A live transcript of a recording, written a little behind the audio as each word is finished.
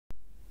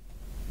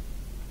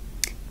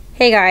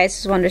Hey guys,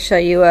 just wanted to show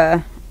you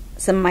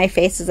some of my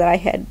faces that I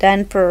had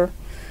done for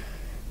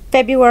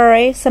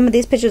February. Some of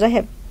these pictures I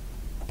have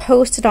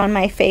posted on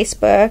my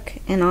Facebook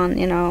and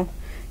on,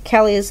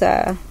 Kelly's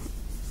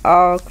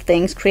All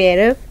Things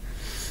Creative.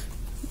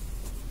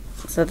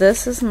 So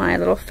this is my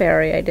little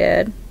fairy I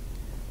did.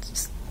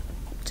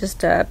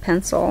 Just a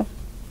pencil,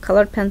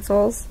 colored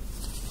pencils.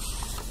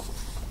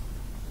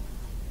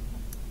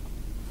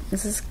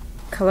 This is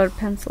colored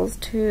pencils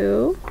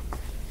too.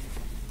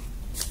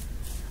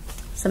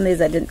 Some of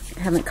these I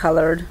haven't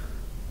colored.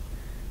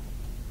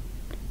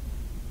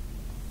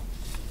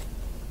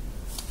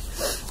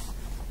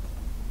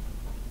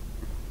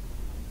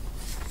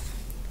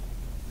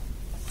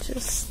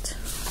 Just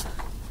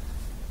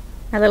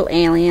my little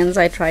aliens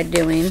I tried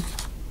doing.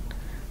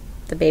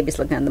 The baby's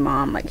looking at the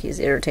mom like he's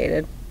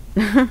irritated.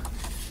 My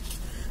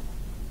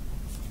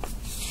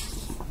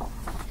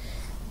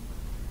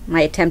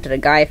attempt at a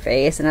guy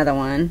face, another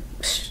one.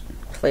 Psh,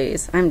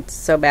 please, I'm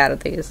so bad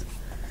at these.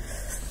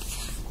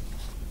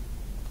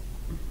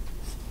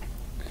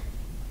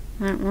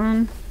 That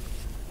one.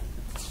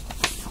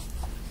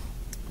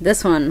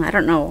 This one, I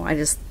don't know,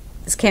 this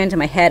came into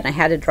my head and I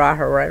had to draw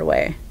her right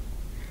away.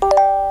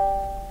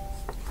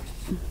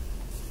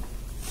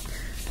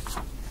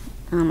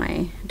 Oh,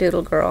 my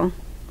doodle girl.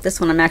 This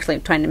one I'm actually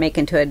trying to make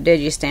into a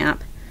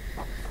digi-stamp.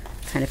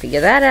 Trying to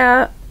figure that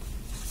out.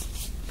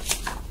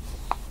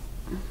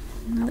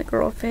 Another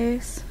girl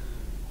face.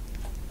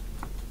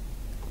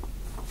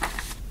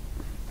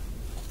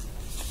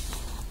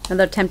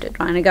 Another attempt at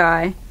drawing a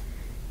guy.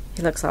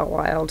 He looks all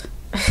wild.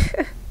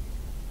 That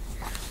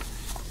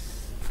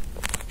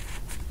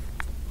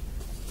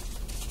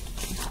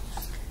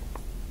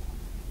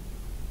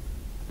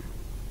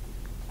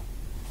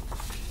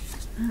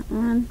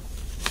one.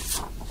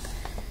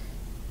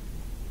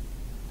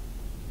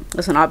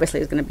 This one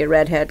obviously is going to be a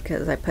redhead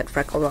because I put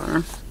freckles on her.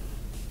 And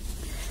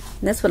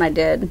this one I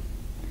did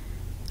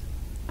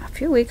a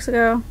few weeks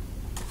ago.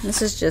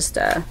 This is just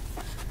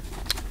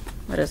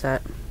what is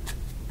that?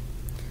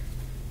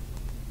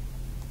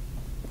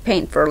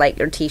 Paint for like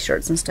your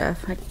t-shirts and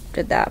stuff. I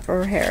did that for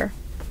her hair.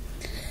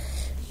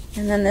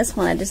 And then this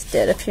one I just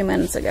did a few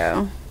minutes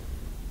ago.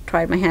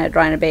 Tried my hand at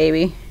drawing a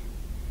baby.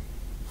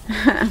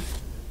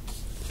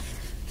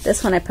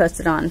 This one I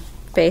posted on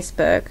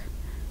Facebook.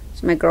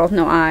 It's my girl with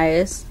no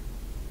eyes.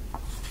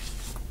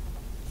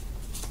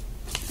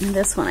 And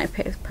this one I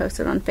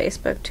posted on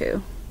Facebook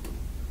too.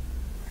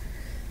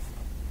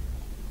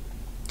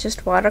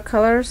 Just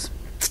watercolors.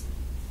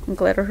 And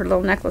glitter her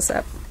little necklace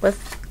up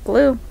with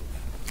glue.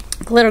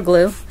 Glitter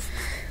glue.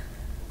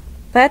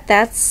 But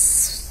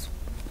that's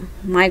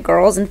my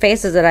girls and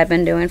faces that I've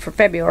been doing for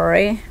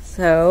February.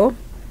 So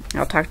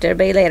I'll talk to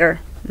everybody later.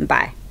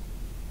 Bye.